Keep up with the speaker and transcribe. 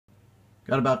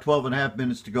Got about 12 and a half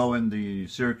minutes to go in the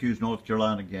Syracuse, North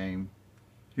Carolina game.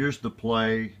 Here's the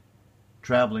play,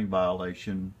 traveling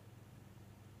violation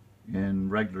in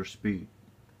regular speed.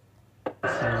 Late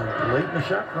in the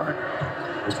shot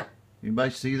clock.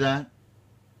 Anybody see that?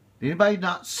 Anybody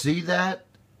not see that?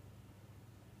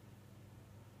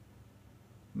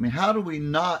 I mean, how do we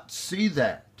not see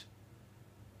that?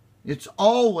 It's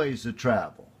always a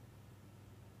travel.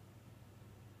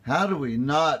 How do we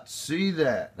not see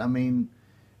that? I mean,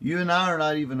 you and I are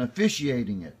not even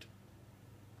officiating it,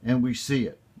 and we see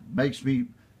it. Makes me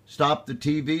stop the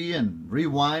TV and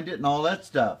rewind it and all that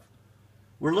stuff.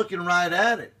 We're looking right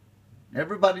at it.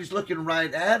 Everybody's looking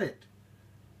right at it.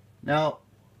 Now,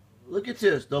 look at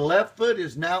this. The left foot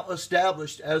is now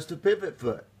established as the pivot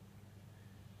foot.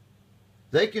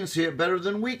 They can see it better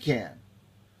than we can.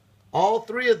 All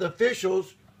three of the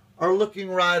officials are looking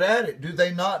right at it. Do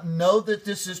they not know that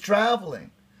this is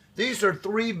traveling? These are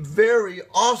three very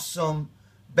awesome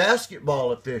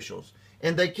basketball officials,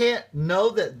 and they can't know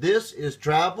that this is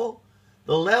travel.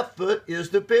 The left foot is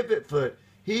the pivot foot.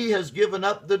 He has given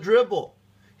up the dribble.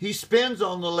 He spins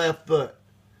on the left foot,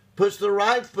 puts the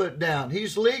right foot down.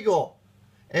 He's legal.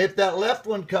 If that left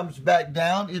one comes back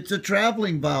down, it's a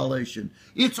traveling violation.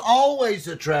 It's always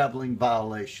a traveling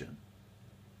violation.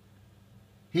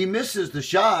 He misses the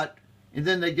shot, and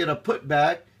then they get a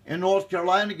putback, and North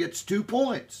Carolina gets 2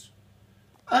 points.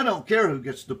 I don't care who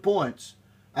gets the points.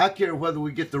 I care whether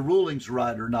we get the rulings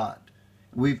right or not.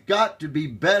 We've got to be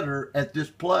better at this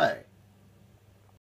play.